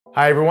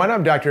Hi everyone,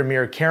 I'm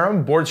Dr.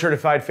 Karam, board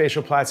certified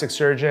facial plastic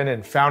surgeon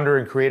and founder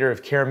and creator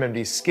of Karam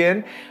MD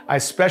Skin. I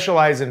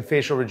specialize in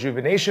facial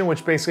rejuvenation,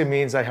 which basically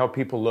means I help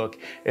people look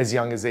as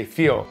young as they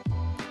feel.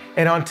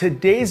 And on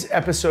today's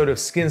episode of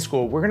Skin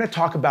School, we're gonna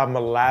talk about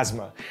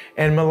melasma.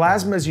 And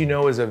melasma, as you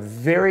know, is a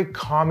very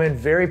common,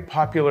 very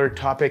popular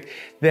topic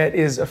that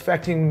is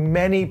affecting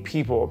many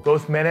people,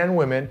 both men and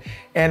women.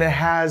 And it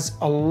has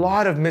a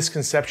lot of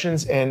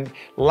misconceptions and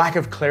lack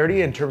of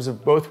clarity in terms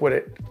of both what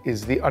it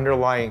is, the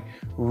underlying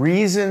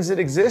reasons it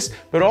exists,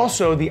 but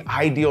also the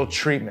ideal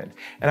treatment.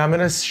 And I'm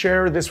gonna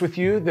share this with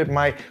you that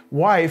my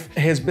wife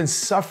has been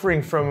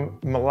suffering from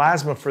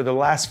melasma for the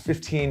last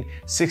 15,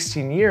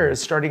 16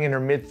 years, starting in her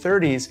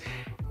mid-30s.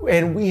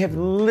 And we have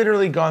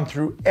literally gone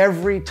through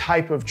every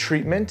type of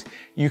treatment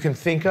you can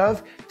think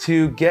of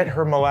to get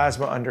her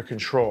melasma under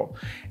control.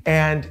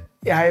 And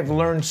I have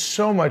learned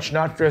so much,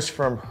 not just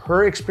from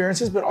her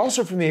experiences, but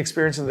also from the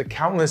experience of the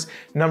countless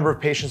number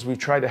of patients we've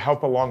tried to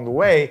help along the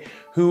way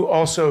who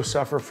also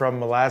suffer from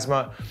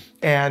melasma.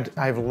 And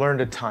I've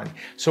learned a ton.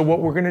 So what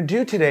we're gonna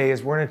do today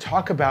is we're gonna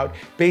talk about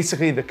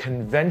basically the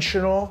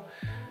conventional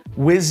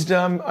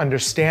wisdom,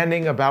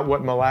 understanding about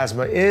what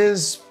melasma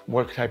is,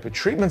 what type of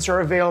treatments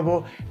are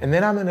available, and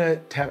then I'm gonna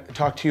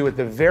talk to you at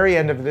the very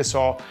end of this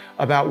all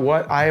about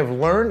what I have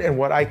learned and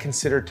what I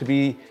consider to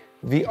be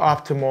the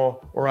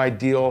optimal or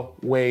ideal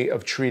way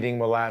of treating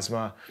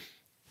melasma,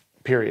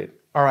 period.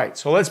 All right,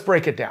 so let's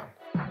break it down.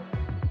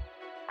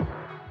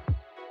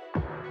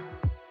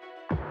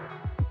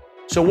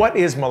 So what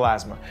is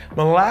melasma?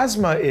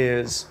 Melasma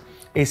is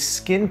a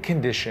skin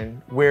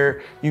condition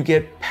where you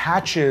get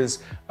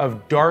patches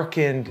of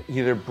darkened,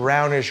 either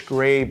brownish,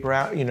 gray,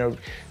 brown,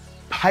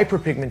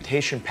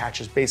 hyperpigmentation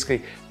patches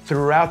basically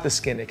throughout the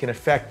skin. It can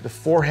affect the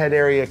forehead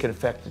area, it can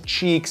affect the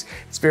cheeks.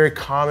 It's very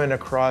common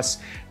across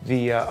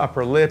the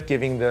upper lip,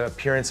 giving the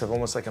appearance of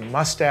almost like a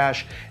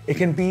mustache. It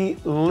can be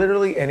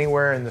literally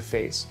anywhere in the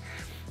face.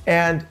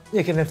 And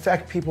it can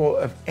affect people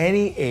of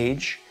any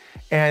age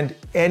and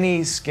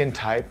any skin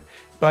type,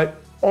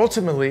 but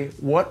ultimately,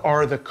 what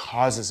are the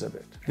causes of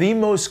it? The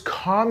most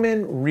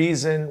common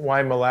reason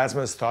why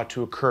melasma is thought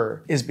to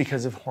occur is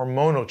because of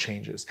hormonal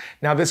changes.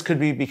 Now, this could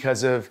be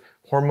because of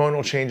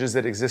hormonal changes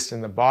that exist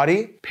in the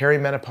body.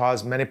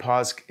 Perimenopause,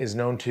 menopause is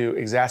known to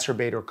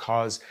exacerbate or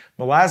cause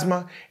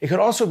melasma. It could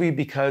also be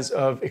because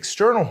of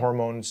external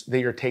hormones that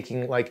you're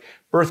taking, like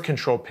birth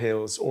control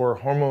pills or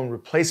hormone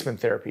replacement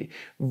therapy.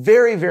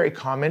 Very, very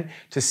common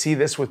to see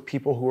this with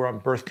people who are on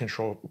birth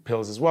control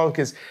pills as well,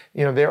 because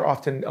they're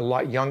often a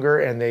lot younger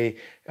and they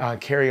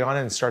carry on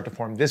and start to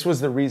form. This was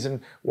the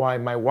reason why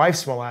my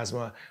wife's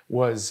melasma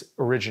was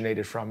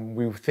originated from.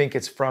 We think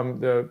it's from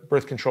the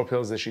birth control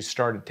pills that she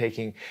started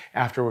taking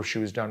after she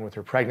was done with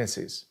her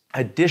pregnancies.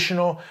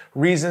 Additional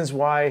reasons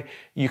why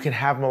you can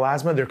have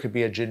melasma: there could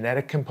be a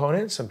genetic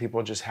component. Some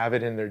people just have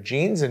it in their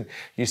genes and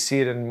you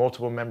see it in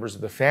multiple members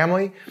of the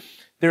family.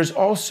 There's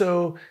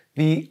also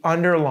the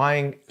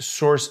underlying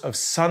source of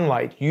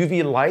sunlight.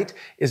 UV light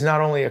is not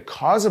only a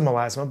cause of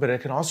melasma, but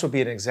it can also be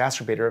an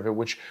exacerbator of it,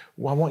 which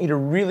I want you to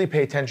really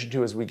pay attention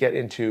to as we get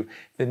into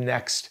the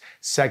next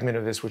segment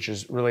of this, which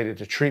is related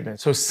to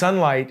treatment. So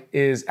sunlight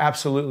is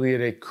absolutely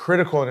a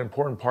critical and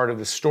important part of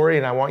the story,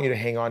 and I want you to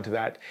hang on to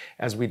that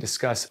as we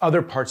discuss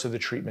other parts of the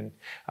treatment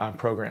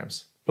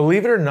programs.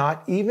 Believe it or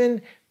not,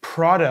 even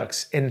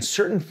products and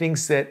certain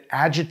things that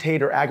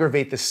agitate or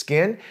aggravate the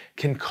skin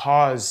can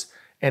cause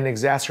and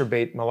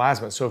exacerbate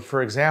melasma. So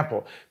for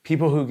example,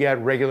 people who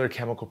get regular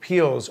chemical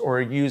peels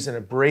or use an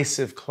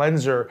abrasive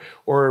cleanser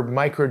or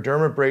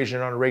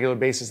microdermabrasion on a regular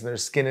basis and their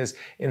skin is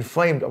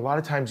inflamed, a lot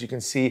of times you can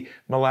see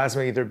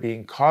melasma either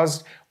being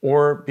caused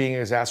or being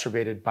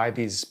exacerbated by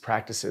these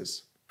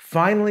practices.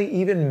 Finally,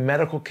 even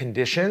medical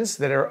conditions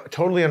that are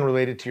totally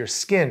unrelated to your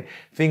skin,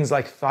 things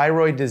like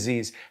thyroid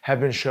disease, have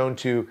been shown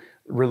to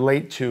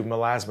relate to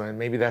melasma. And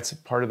maybe that's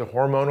part of the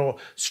hormonal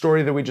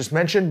story that we just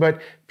mentioned,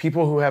 but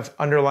people who have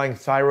underlying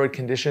thyroid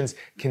conditions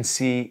can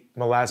see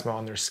melasma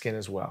on their skin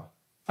as well.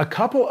 A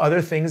couple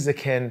other things that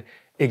can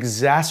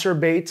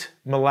exacerbate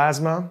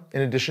melasma,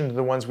 in addition to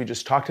the ones we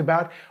just talked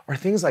about, are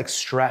things like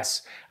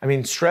stress. I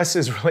mean, stress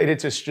is related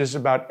to just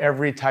about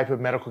every type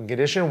of medical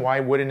condition. Why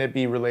wouldn't it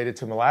be related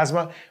to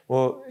melasma?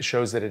 Well, it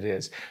shows that it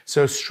is.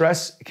 So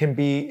stress can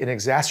be an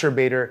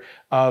exacerbator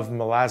of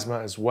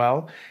melasma as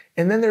well.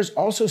 And then there's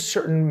also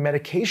certain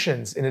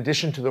medications, in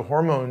addition to the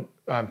hormone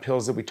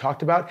pills that we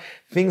talked about,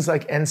 things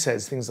like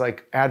NSAIDs, things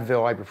like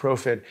Advil,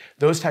 ibuprofen,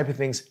 those type of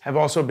things have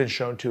also been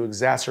shown to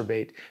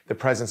exacerbate the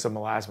presence of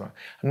melasma.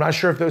 I'm not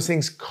sure if those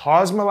things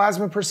cause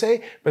melasma per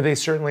se, but they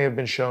certainly have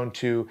been shown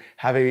to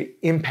have an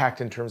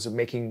impact in terms of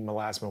making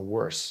melasma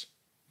worse.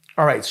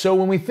 All right, so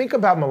when we think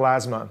about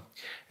melasma,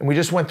 and we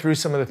just went through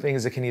some of the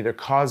things that can either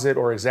cause it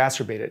or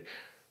exacerbate it,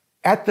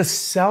 at the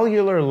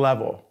cellular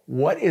level,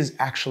 what is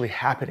actually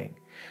happening?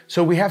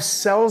 So we have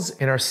cells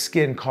in our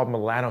skin called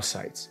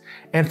melanocytes.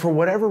 And for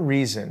whatever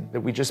reason that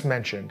we just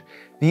mentioned,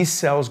 these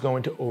cells go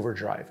into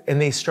overdrive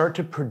and they start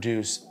to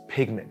produce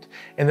pigment.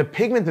 And the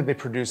pigment that they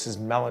produce is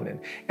melanin.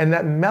 And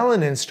that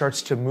melanin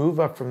starts to move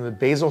up from the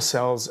basal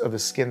cells of the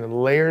skin, the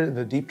layer,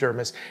 the deep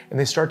dermis, and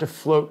they start to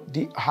float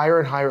higher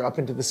and higher up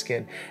into the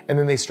skin. And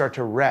then they start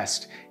to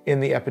rest in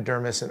the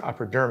epidermis and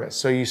upper dermis.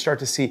 So you start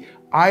to see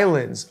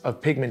islands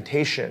of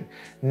pigmentation,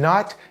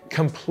 not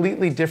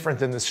completely different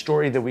than the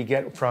story that we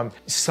get from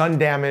sun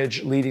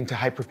damage leading to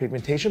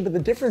hyperpigmentation. But the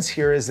difference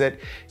here is that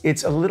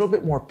it's a little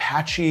bit more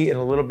patchy and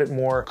a little bit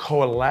more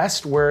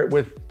coalesced, where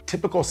with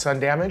typical sun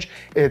damage,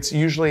 it's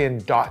usually in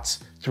dots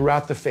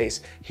throughout the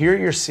face. Here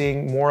you're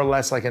seeing more or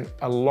less like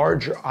a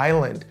larger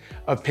island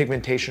of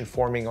pigmentation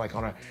forming like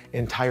on an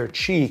entire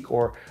cheek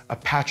or a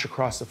patch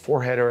across the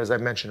forehead, or as I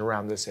mentioned,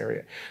 around this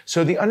area.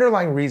 So the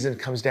underlying reason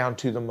comes down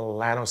to the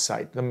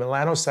melanocyte. The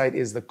melanocyte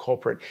is the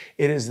culprit.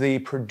 It is the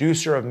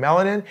producer of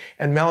melanin,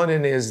 and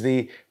melanin is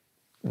the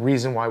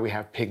reason why we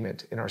have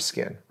pigment in our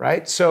skin,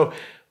 right? So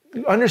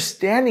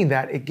understanding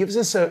that, it gives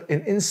us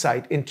an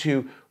insight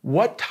into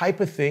what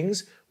type of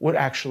things would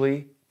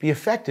actually be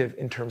effective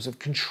in terms of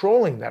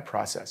controlling that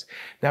process.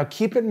 Now,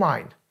 keep in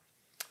mind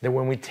that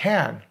when we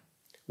tan,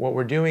 what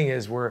we're doing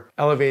is we're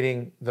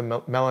elevating the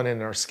melanin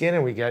in our skin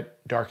and we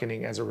get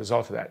darkening as a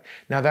result of that.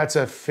 Now, that's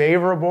a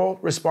favorable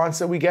response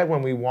that we get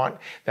when we want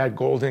that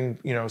golden,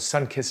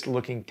 sun-kissed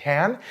looking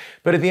tan.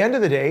 But at the end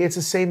of the day, it's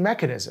the same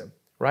mechanism,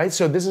 right?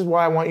 So this is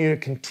why I want you to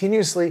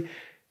continuously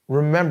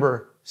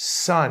remember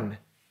sun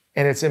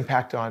and its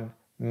impact on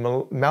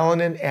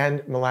melanin and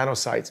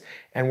melanocytes.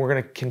 And we're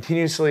going to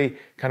continuously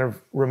kind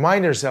of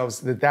remind ourselves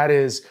that that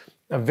is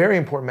a very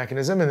important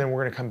mechanism. And then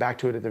we're going to come back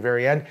to it at the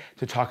very end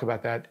to talk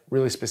about that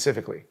really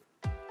specifically.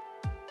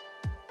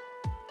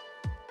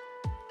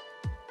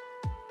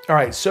 All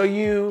right, so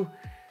you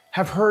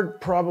have heard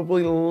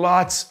probably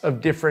lots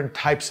of different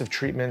types of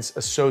treatments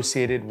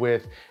associated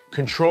with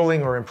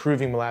controlling or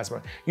improving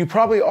melasma. You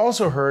probably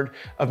also heard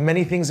of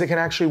many things that can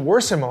actually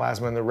worsen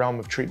melasma in the realm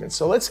of treatment.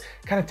 So let's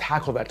kind of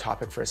tackle that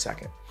topic for a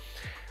second.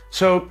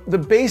 So the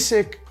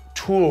basic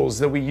tools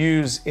that we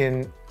use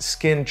in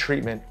skin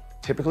treatment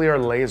typically are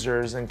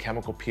lasers and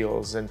chemical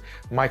peels and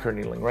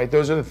microneedling, right?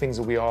 Those are the things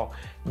that we all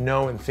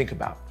know and think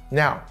about.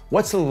 Now,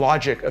 what's the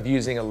logic of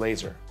using a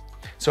laser?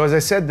 So as I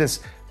said,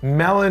 this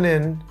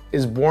melanin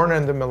is born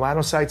in the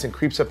melanocytes and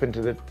creeps up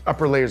into the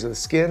upper layers of the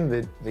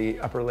skin, the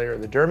upper layer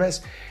of the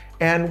dermis.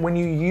 And when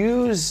you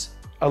use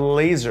a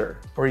laser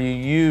or you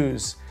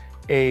use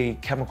a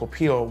chemical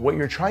peel, what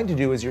you're trying to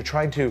do is you're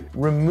trying to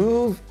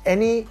remove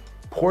any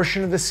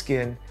portion of the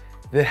skin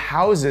that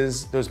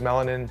houses those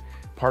melanin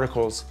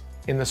particles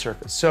in the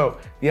surface. So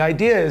the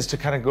idea is to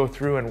kind of go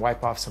through and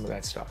wipe off some of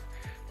that stuff.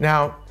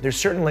 Now, there's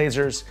certain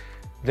lasers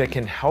that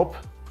can help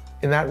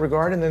in that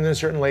regard, and then there's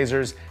certain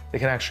lasers that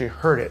can actually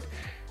hurt it.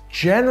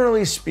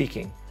 Generally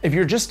speaking, if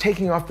you're just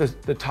taking off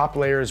the top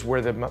layers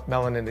where the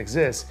melanin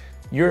exists,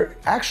 you're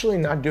actually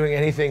not doing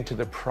anything to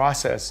the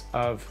process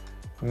of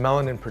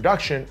melanin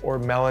production or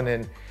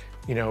melanin,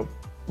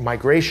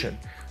 migration.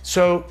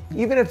 So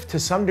even if to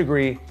some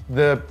degree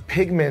the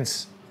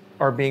pigments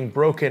are being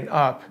broken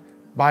up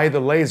by the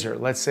laser,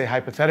 let's say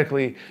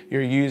hypothetically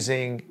you're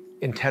using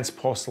intense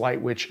pulse light,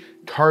 which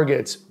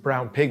targets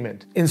brown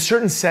pigment. In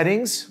certain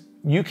settings,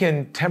 you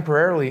can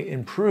temporarily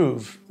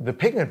improve the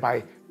pigment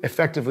by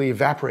effectively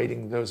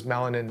evaporating those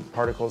melanin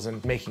particles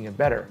and making it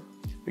better.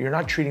 But you're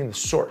not treating the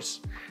source.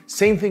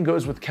 Same thing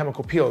goes with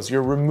chemical peels.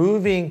 You're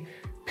removing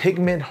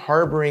pigment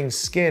harboring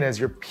skin as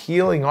you're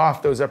peeling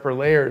off those upper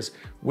layers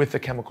with the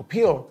chemical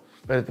peel,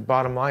 but at the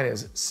bottom line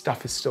is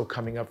stuff is still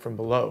coming up from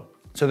below.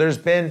 So there's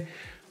been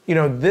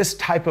this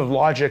type of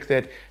logic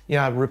that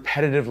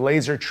repetitive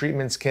laser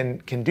treatments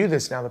can do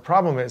this. Now the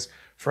problem is,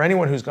 for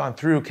anyone who's gone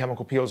through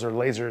chemical peels or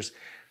lasers,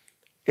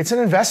 it's an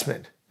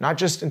investment, not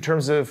just in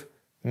terms of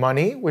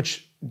money,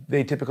 which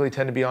they typically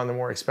tend to be on the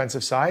more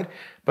expensive side,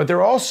 but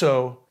they're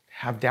also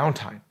have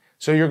downtime.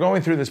 So you're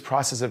going through this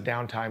process of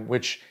downtime,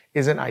 which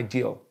isn't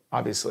ideal,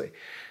 obviously.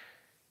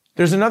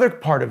 There's another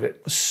part of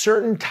it.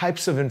 Certain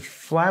types of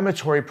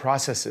inflammatory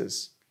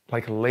processes,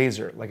 like a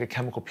laser, like a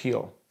chemical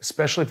peel,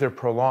 especially if they're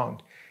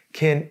prolonged,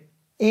 can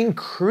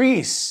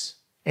increase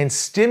and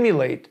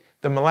stimulate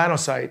the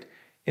melanocyte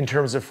in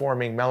terms of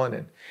forming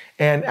melanin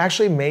and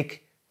actually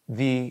make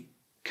the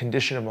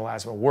condition of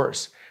melasma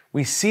worse.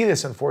 We see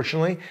this,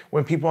 unfortunately,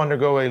 when people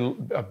undergo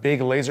a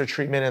big laser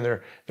treatment and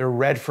they're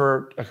red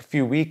for a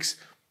few weeks,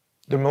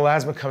 the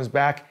melasma comes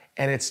back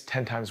and it's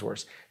 10 times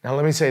worse. Now,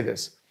 let me say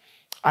this.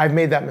 I've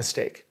made that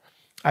mistake.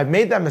 I've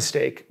made that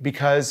mistake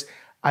because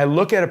I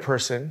look at a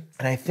person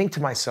and I think to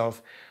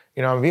myself,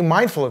 I'm being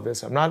mindful of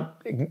this. I'm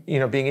not,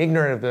 being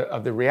ignorant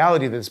of the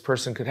reality that this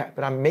person could have,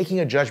 but I'm making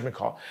a judgment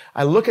call.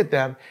 I look at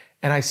them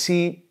and I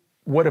see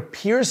what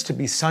appears to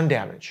be sun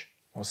damage.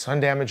 Well, sun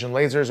damage and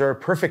lasers are a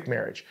perfect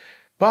marriage,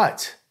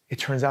 but it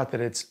turns out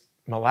that it's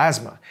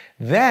melasma.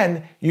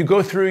 Then you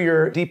go through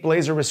your deep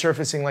laser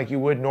resurfacing like you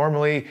would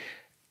normally.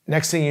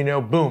 Next thing you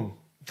know, boom,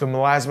 the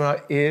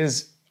melasma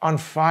is on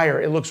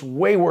fire. It looks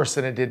way worse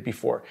than it did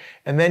before.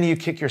 And then you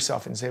kick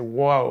yourself and say,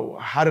 whoa,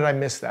 how did I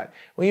miss that?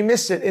 Well, you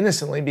missed it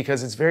innocently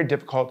because it's very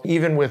difficult,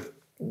 even with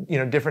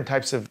different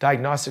types of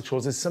diagnostic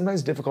tools, it's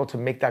sometimes difficult to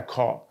make that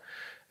call.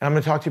 And I'm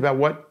gonna talk to you about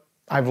what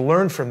I've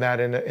learned from that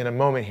in a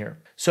moment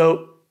here.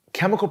 So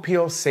chemical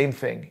peel, same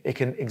thing. It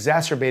can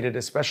exacerbate it,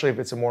 especially if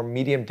it's a more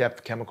medium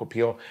depth chemical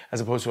peel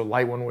as opposed to a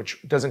light one,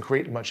 which doesn't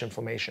create much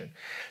inflammation.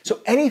 So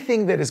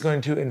anything that is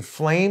going to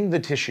inflame the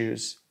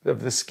tissues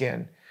of the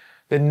skin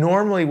that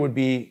normally would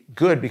be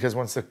good because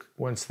once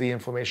the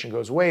inflammation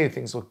goes away,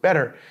 things look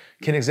better,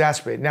 can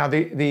exacerbate. Now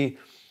the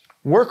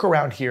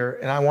workaround here,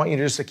 and I want you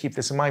just to keep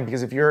this in mind,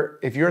 because if you're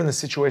in the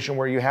situation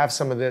where you have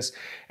some of this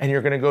and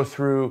you're gonna go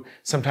through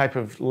some type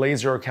of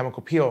laser or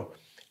chemical peel,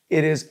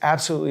 it is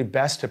absolutely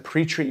best to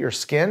pre-treat your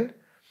skin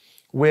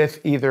with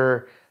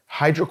either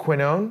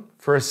hydroquinone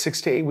for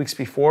 6 to 8 weeks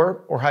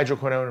before, or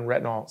hydroquinone and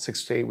retinol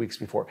 6 to 8 weeks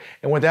before.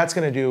 And what that's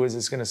gonna do is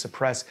it's gonna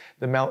suppress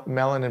the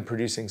melanin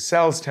producing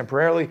cells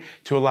temporarily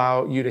to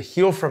allow you to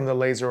heal from the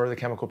laser or the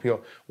chemical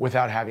peel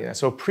without having that.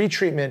 So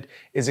pre-treatment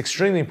is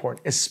extremely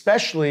important,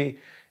 especially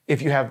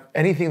if you have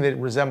anything that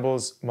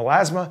resembles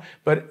melasma,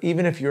 but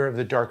even if you're of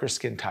the darker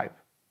skin type,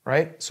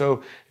 right?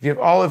 So if you have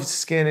olive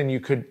skin and you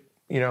could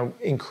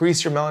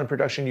increase your melanin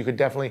production, you could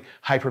definitely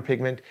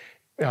hyperpigment.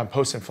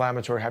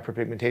 Post-inflammatory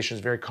hyperpigmentation is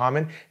very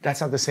common.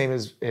 That's not the same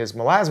as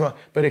melasma,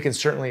 but it can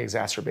certainly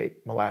exacerbate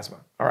melasma.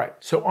 All right,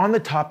 so on the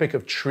topic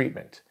of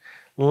treatment,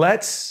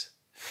 let's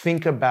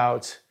think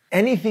about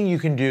anything you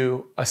can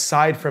do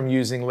aside from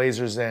using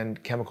lasers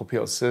and chemical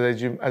peels. So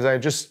as I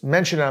just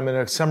mentioned, I'm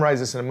gonna summarize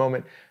this in a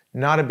moment,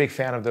 not a big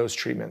fan of those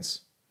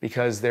treatments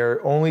because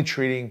they're only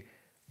treating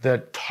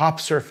the top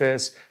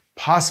surface,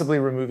 possibly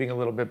removing a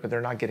little bit, but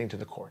they're not getting to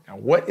the core. Now,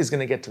 what is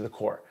gonna get to the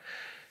core?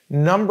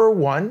 Number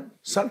one,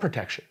 sun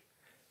protection.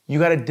 You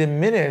gotta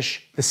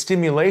diminish the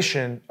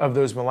stimulation of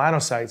those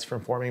melanocytes from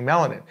forming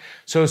melanin.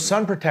 So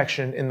sun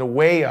protection in the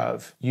way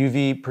of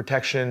UV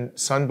protection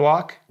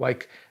sunblock,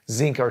 like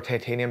zinc or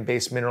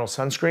titanium-based mineral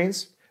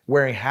sunscreens,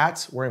 wearing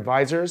hats, wearing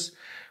visors,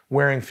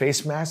 wearing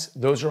face masks,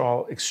 those are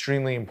all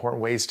extremely important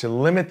ways to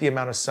limit the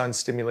amount of sun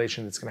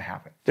stimulation that's gonna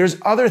happen. There's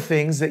other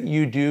things that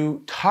you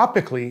do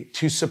topically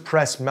to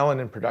suppress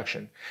melanin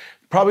production.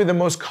 Probably the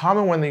most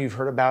common one that you've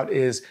heard about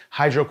is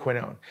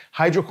hydroquinone.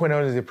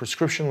 Hydroquinone is a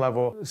prescription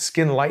level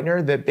skin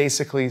lightener that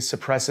basically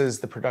suppresses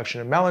the production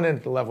of melanin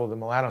at the level of the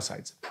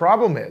melanocytes.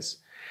 Problem is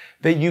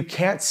that you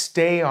can't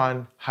stay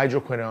on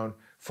hydroquinone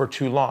for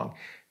too long.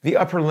 The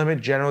upper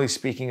limit, generally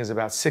speaking, is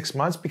about 6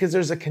 months because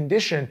there's a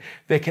condition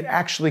that can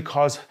actually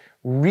cause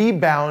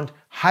rebound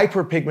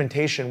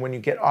hyperpigmentation when you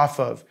get off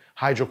of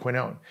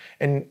hydroquinone.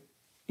 And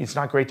it's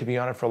not great to be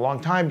on it for a long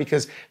time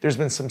because there's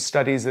been some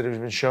studies that have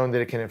been shown that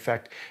it can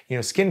affect,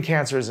 skin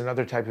cancers and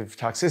other type of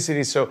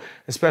toxicities. So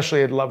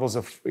especially at levels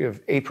of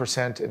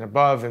 8% and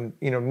above, and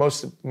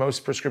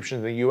most prescriptions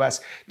in the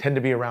U.S. tend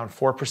to be around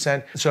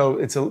 4%. So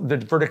the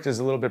verdict is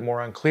a little bit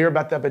more unclear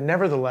about that, but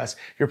nevertheless,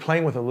 you're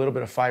playing with a little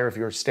bit of fire if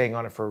you're staying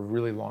on it for a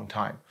really long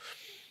time.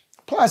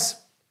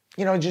 Plus,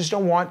 you just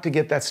don't want to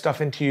get that stuff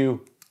into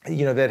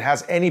you that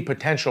has any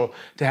potential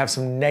to have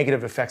some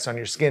negative effects on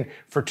your skin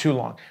for too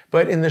long.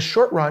 But in the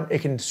short run, it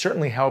can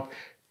certainly help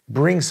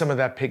bring some of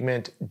that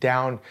pigment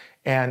down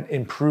and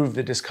improve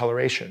the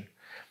discoloration.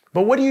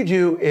 But what do you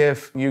do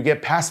if you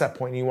get past that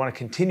point and you want to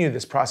continue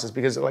this process?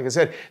 Because like I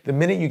said, the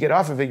minute you get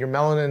off of it, your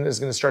melanin is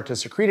going to start to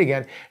secrete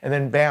again, and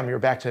then bam, you're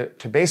back to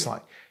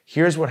baseline.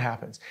 Here's what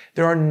happens.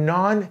 There are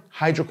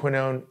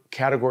non-hydroquinone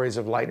categories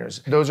of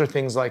lighteners. Those are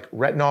things like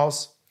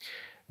retinols,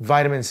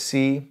 vitamin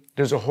C.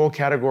 There's a whole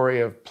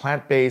category of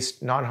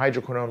plant-based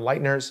non-hydroquinone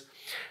lighteners.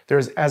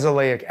 There's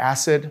azelaic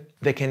acid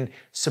that can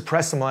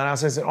suppress the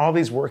melanocytes, and all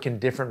these work in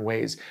different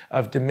ways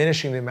of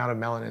diminishing the amount of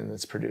melanin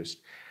that's produced.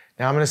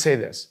 Now I'm gonna say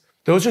this.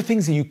 Those are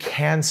things that you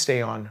can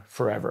stay on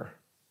forever,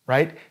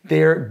 right?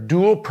 They're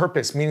dual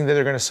purpose, meaning that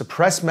they're gonna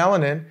suppress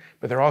melanin,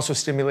 but they're also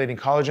stimulating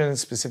collagen,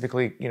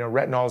 specifically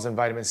retinols and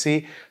vitamin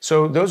C.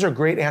 So those are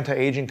great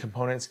anti-aging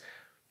components.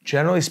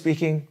 Generally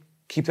speaking,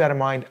 keep that in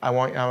mind.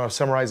 I'll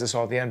summarize this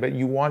all at the end, but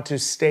you want to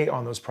stay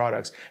on those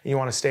products and you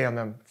want to stay on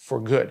them for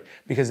good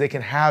because they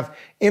can have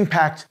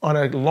impact on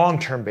a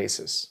long-term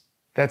basis.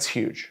 That's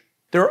huge.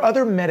 There are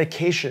other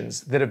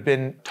medications that have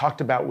been talked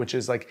about, which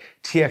is like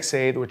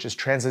TXA, which is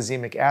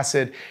tranexamic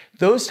acid.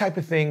 Those type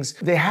of things,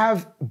 they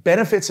have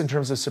benefits in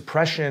terms of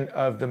suppression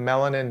of the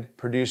melanin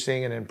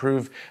producing and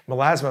improve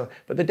melasma,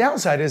 but the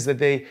downside is that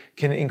they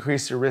can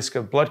increase the risk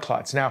of blood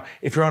clots. Now,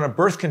 if you're on a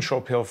birth control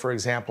pill, for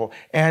example,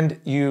 and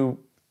you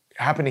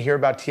happen to hear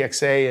about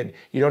TXA and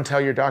you don't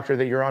tell your doctor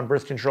that you're on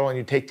birth control and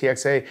you take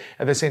TXA,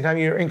 at the same time,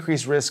 you're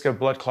increased risk of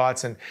blood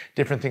clots and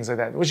different things like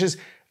that, which is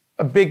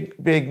a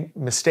big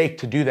mistake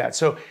to do that.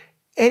 So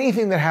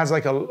anything that has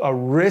like a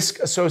risk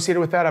associated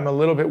with that, I'm a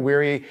little bit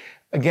weary.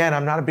 Again,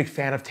 I'm not a big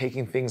fan of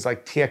taking things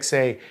like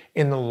TXA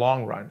in the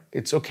long run.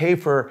 It's okay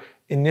for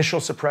initial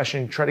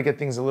suppression, try to get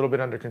things a little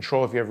bit under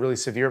control if you have really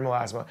severe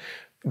melasma,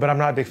 but I'm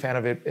not a big fan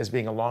of it as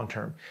being a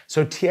long-term.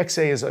 So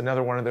TXA is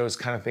another one of those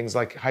kind of things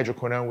like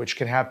hydroquinone, which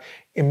can have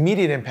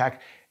immediate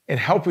impact. and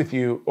help with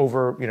you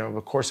over,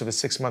 the course of a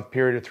 6-month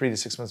period or 3 to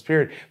 6 months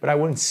period, but I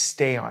wouldn't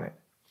stay on it.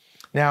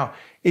 Now,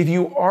 if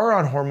you are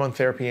on hormone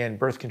therapy and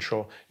birth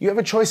control, you have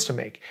a choice to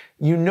make.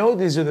 You know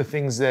these are the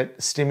things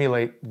that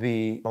stimulate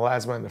the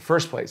melasma in the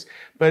first place.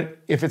 But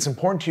if it's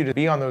important to you to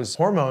be on those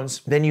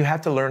hormones, then you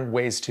have to learn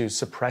ways to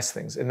suppress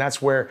things. And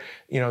that's where,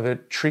 the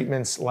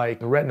treatments like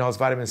the retinols,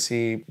 vitamin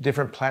C,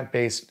 different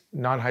plant-based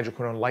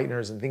non-hydroquinone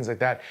lighteners and things like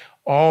that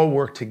all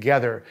work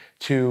together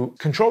to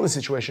control the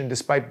situation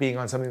despite being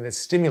on something that's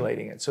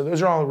stimulating it. So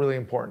those are all really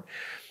important.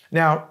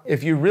 Now,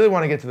 if you really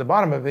want to get to the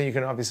bottom of it, you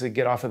can obviously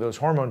get off of those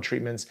hormone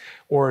treatments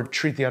or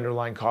treat the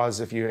underlying cause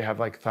if you have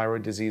like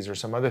thyroid disease or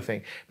some other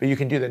thing. But you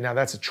can do that. Now,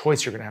 that's a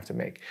choice you're going to have to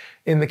make.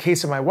 In the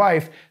case of my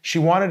wife, she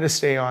wanted to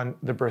stay on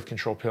the birth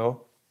control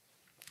pill.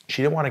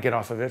 She didn't want to get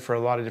off of it for a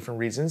lot of different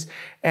reasons.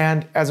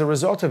 And as a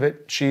result of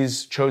it,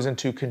 she's chosen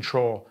to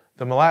control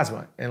the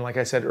melasma. And like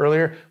I said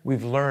earlier,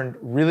 we've learned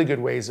really good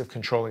ways of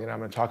controlling it. I'm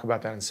going to talk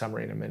about that in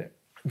summary in a minute.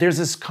 There's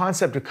this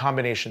concept of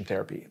combination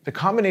therapy. The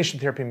combination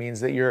therapy means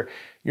that you're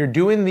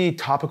doing the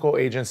topical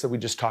agents that we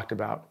just talked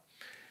about.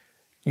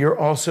 You're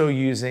also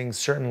using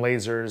certain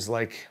lasers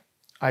like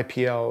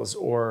IPLs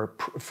or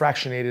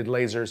fractionated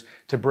lasers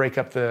to break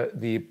up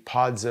the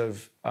pods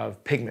of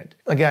pigment.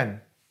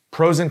 Again,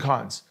 pros and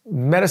cons.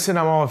 Medicine,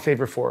 I'm all in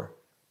favor for.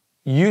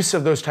 Use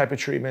of those type of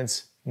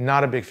treatments,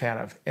 not a big fan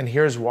of. And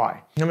here's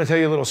why. I'm gonna tell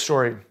you a little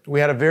story. We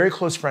had a very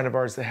close friend of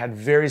ours that had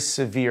very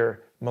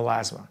severe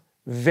melasma.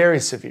 Very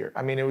severe.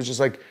 I mean, it was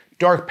just like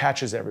dark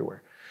patches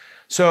everywhere.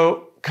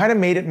 So kind of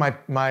made it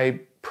my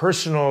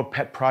personal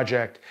pet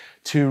project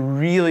to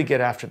really get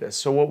after this.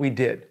 So what we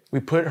did, we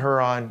put her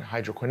on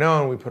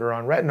hydroquinone, we put her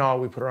on retinol,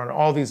 we put her on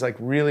all these like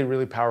really,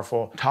 really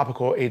powerful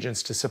topical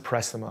agents to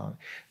suppress the melasma.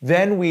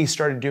 Then we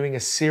started doing a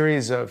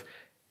series of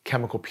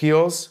chemical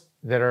peels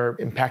that are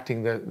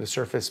impacting the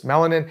surface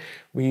melanin.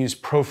 We use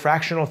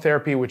profractional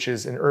therapy, which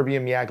is an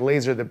erbium YAG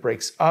laser that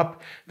breaks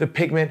up the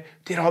pigment,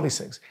 did all these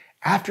things.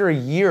 After a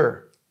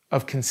year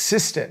of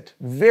consistent,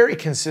 very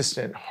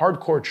consistent,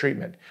 hardcore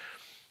treatment,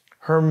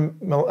 her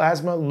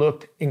melasma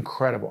looked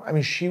incredible. I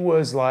mean, she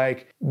was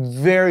like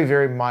very,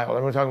 very mild.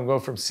 I'm talking go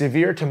from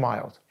severe to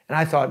mild. And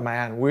I thought,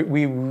 man,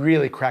 we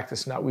really cracked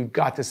this nut. We've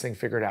got this thing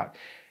figured out.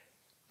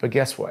 But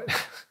guess what?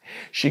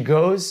 She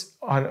goes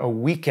on a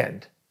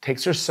weekend,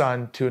 takes her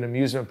son to an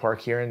amusement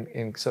park here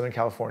in Southern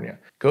California,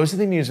 goes to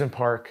the amusement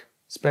park,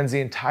 spends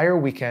the entire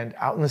weekend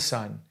out in the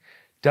sun,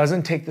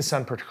 doesn't take the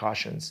sun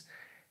precautions,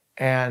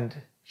 and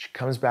she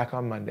comes back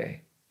on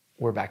Monday.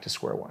 We're back to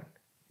square one.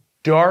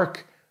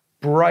 Dark,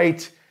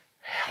 bright,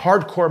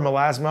 hardcore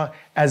melasma,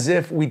 as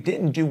if we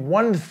didn't do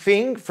one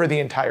thing for the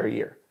entire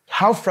year.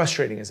 How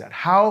frustrating is that?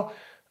 How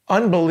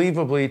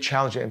unbelievably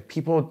challenging. And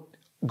people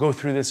go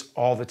through this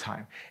all the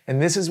time. And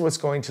this is what's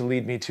going to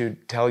lead me to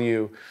tell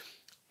you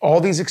all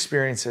these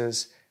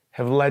experiences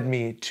have led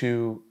me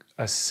to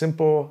a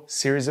simple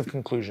series of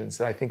conclusions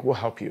that I think will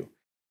help you.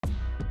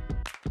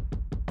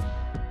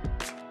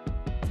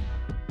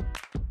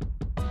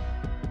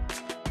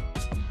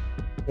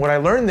 What I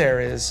learned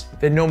there is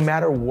that no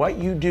matter what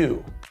you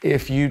do,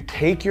 if you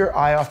take your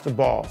eye off the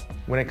ball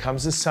when it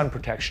comes to sun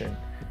protection,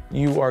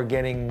 you are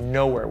getting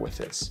nowhere with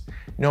this.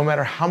 No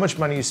matter how much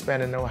money you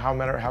spend and no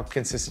matter how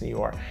consistent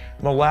you are.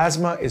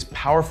 Melasma is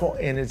powerful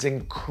and it's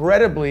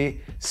incredibly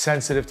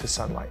sensitive to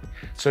sunlight.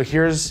 So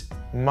here's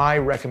my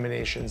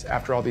recommendations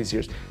after all these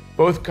years.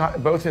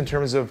 Both in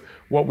terms of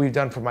what we've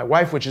done for my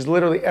wife, which is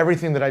literally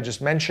everything that I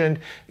just mentioned,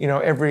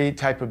 every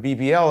type of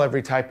BBL,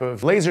 every type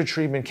of laser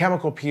treatment,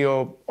 chemical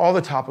peel, all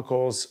the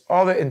topicals,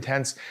 all the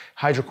intense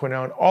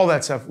hydroquinone, all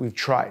that stuff we've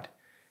tried.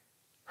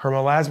 Her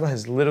melasma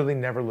has literally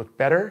never looked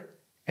better,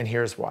 and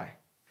here's why.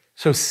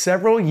 So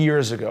several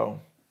years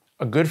ago,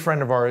 a good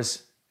friend of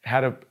ours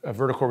had a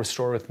vertical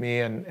restore with me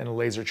and a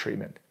laser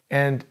treatment.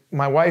 And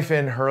my wife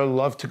and her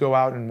love to go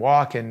out and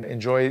walk and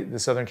enjoy the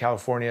Southern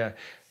California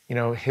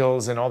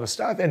hills and all the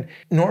stuff. And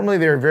normally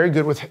they're very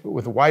good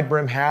with a wide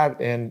brim hat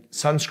and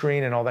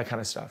sunscreen and all that kind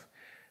of stuff.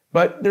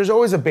 But there's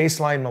always a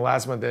baseline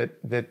melasma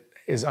that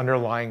is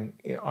underlying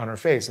on her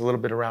face, a little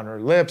bit around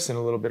her lips and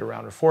a little bit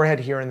around her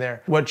forehead here and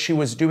there. What she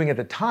was doing at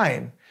the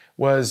time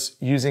was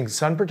using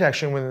sun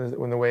protection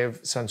in the way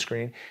of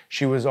sunscreen.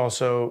 She was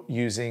also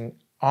using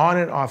on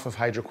and off of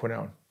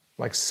hydroquinone,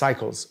 like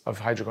cycles of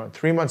hydroquinone,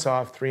 3 months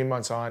off, 3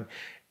 months on,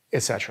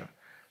 etc.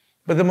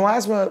 But the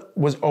melasma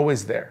was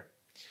always there.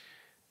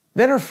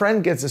 Then her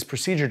friend gets this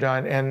procedure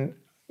done and,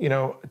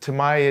 to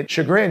my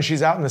chagrin,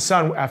 she's out in the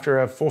sun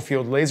after a full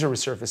field laser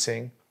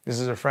resurfacing. This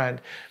is her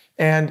friend.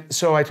 And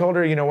so I told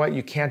her, you know what,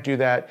 you can't do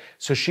that.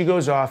 So she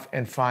goes off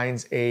and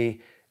finds a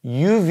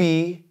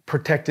UV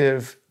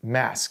protective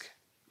mask.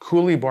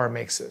 Cooley Bar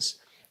makes this.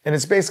 And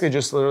it's basically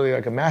just literally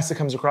like a mask that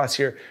comes across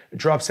here, it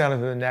drops down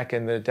into the neck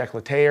and the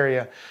décolleté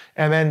area.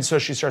 And then so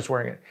she starts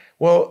wearing it.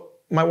 Well,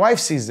 my wife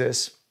sees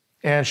this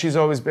and she's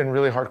always been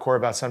really hardcore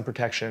about sun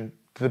protection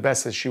to the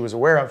best that she was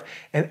aware of,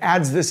 and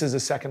adds this as a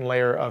second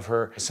layer of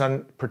her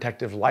sun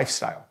protective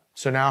lifestyle.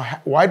 So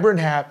now wide brim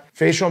hat,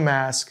 facial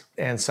mask,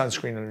 and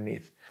sunscreen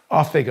underneath.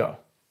 Off they go.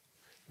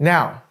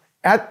 Now,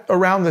 at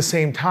around the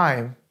same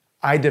time,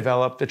 I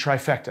developed the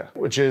trifecta,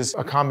 which is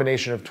a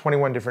combination of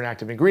 21 different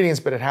active ingredients,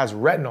 but it has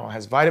retinol, it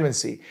has vitamin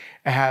C,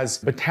 it has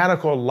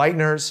botanical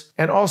lighteners,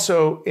 and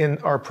also in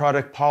our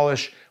product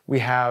polish, we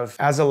have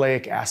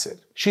azelaic acid.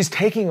 She's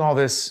taking all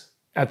this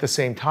at the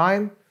same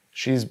time.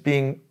 She's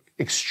being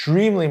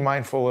extremely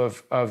mindful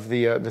of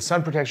the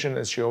sun protection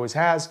as she always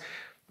has,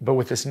 but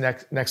with this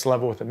next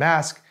level with the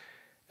mask.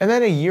 And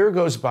then a year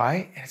goes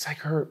by and it's like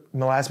her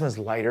melasma is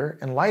lighter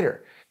and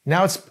lighter.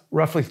 Now it's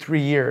roughly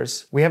 3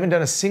 years. We haven't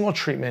done a single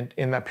treatment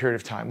in that period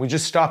of time. We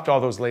just stopped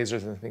all those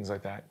lasers and things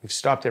like that. We've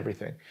stopped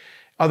everything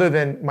other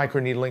than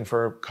microneedling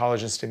for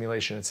collagen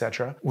stimulation,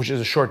 etc., which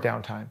is a short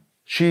downtime.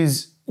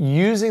 She's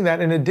using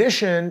that in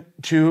addition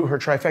to her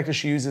trifecta.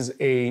 She uses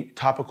a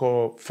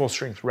topical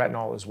full-strength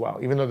retinol as well.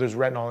 Even though there's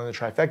retinol in the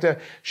trifecta,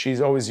 she's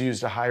always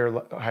used a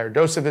higher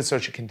dose of it, so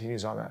she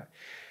continues on that.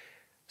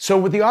 So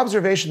with the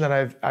observation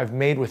that I've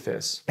made with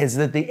this is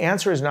that the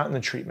answer is not in the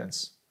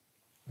treatments.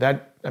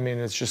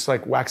 It's just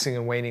like waxing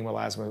and waning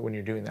melasma when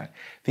you're doing that.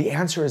 The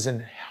answer is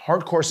in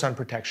hardcore sun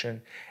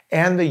protection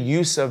and the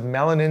use of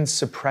melanin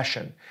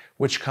suppression,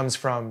 which comes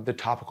from the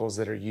topicals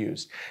that are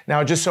used. Now,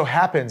 it just so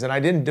happens, and I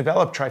didn't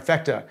develop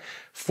trifecta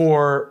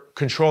for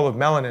control of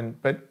melanin,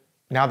 but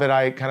now that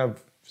I kind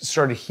of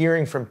started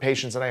hearing from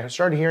patients, and I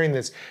started hearing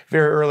this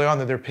very early on,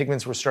 that their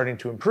pigments were starting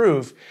to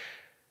improve,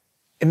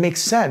 it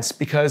makes sense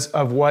because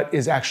of what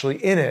is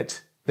actually in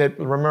it. That,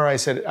 remember I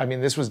said,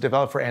 this was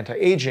developed for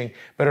anti-aging,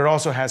 but it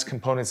also has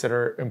components that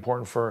are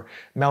important for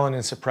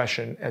melanin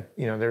suppression.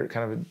 They're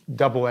kind of a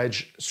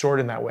double-edged sword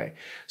in that way.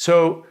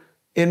 So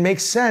it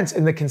makes sense,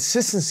 and the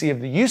consistency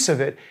of the use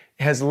of it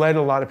has led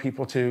a lot of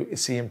people to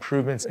see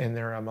improvements in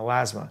their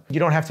melasma. You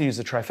don't have to use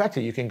the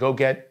trifecta. You can go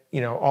get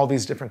all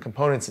these different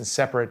components in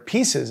separate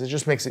pieces. It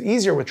just makes it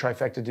easier with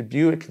trifecta to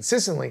do it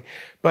consistently.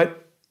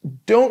 But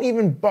don't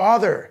even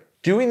bother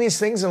doing these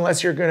things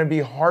unless you're going to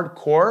be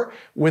hardcore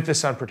with the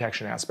sun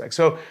protection aspect.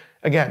 So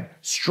again,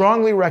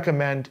 strongly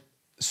recommend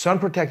sun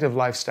protective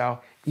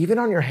lifestyle, even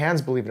on your hands,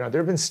 believe it or not.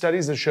 There have been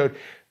studies that showed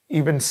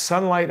even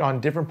sunlight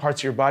on different parts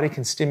of your body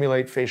can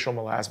stimulate facial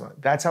melasma.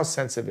 That's how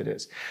sensitive it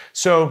is.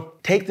 So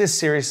take this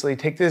seriously.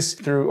 Take this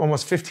through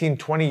almost 15,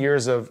 20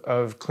 years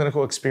of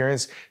clinical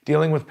experience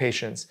dealing with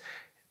patients.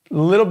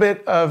 Little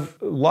bit of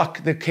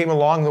luck that came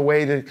along the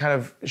way to kind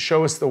of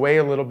show us the way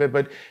a little bit,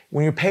 but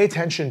when you pay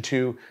attention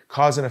to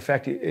cause and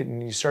effect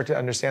and you start to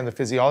understand the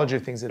physiology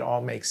of things, it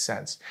all makes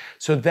sense.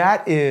 So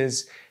that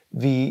is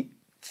the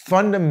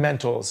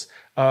fundamentals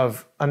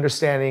of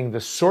understanding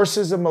the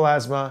sources of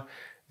melasma,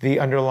 the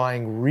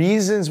underlying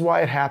reasons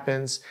why it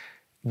happens,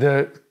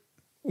 the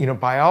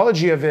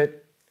biology of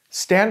it,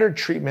 standard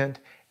treatment,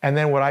 and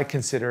then what I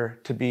consider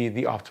to be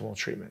the optimal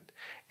treatment.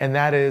 And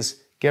that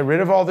is get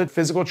rid of all the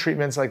physical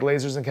treatments like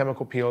lasers and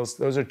chemical peels.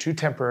 Those are too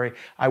temporary.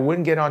 I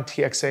wouldn't get on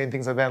TXA and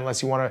things like that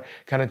unless you want to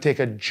kind of take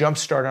a jump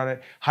start on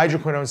it.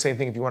 Hydroquinone, same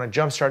thing. If you want to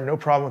jump start, no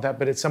problem with that.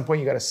 But at some point,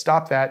 you got to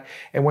stop that.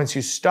 And once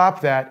you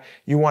stop that,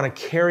 you want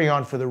to carry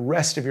on for the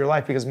rest of your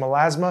life because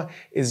melasma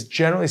is,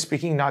 generally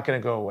speaking, not going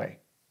to go away.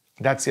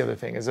 That's the other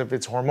thing, is if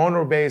it's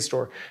hormonal based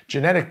or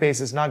genetic based,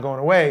 it's not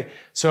going away.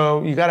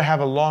 So you got to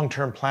have a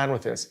long-term plan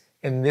with this.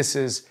 And this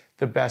is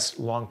the best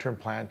long-term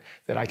plan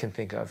that I can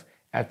think of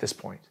at this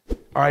point.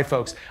 All right,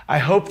 folks, I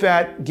hope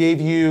that gave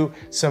you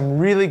some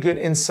really good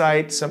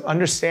insight, some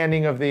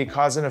understanding of the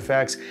cause and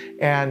effects,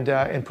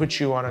 and put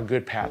you on a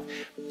good path.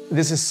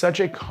 This is such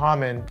a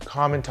common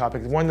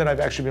topic, one that I've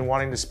actually been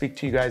wanting to speak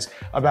to you guys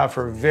about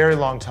for a very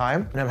long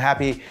time, and I'm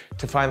happy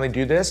to finally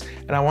do this.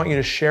 And I want you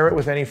to share it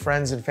with any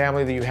friends and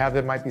family that you have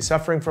that might be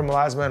suffering from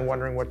melasma and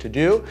wondering what to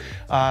do.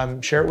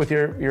 Share it with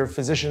your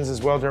physicians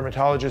as well,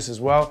 dermatologists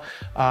as well,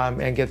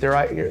 and get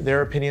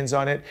their opinions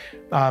on it.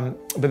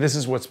 But this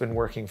is what's been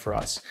working for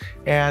us.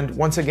 And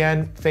once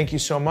again, thank you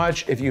so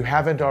much. If you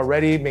haven't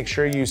already, make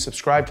sure you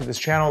subscribe to this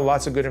channel.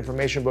 Lots of good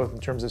information, both in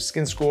terms of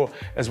skin school,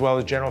 as well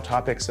as general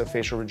topics of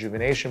facial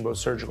rejuvenation, both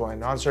surgical and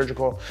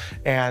non-surgical.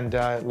 And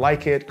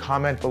like it,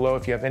 comment below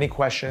if you have any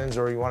questions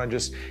or you want to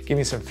just give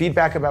me some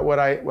feedback about what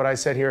I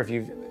said here. If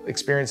you've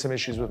experienced some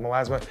issues with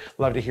melasma,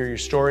 love to hear your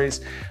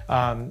stories,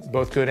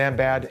 both good and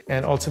bad.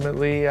 And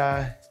ultimately,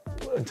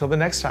 until the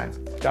next time,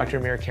 Dr.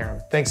 Amir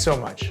Karam. Thanks so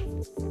much.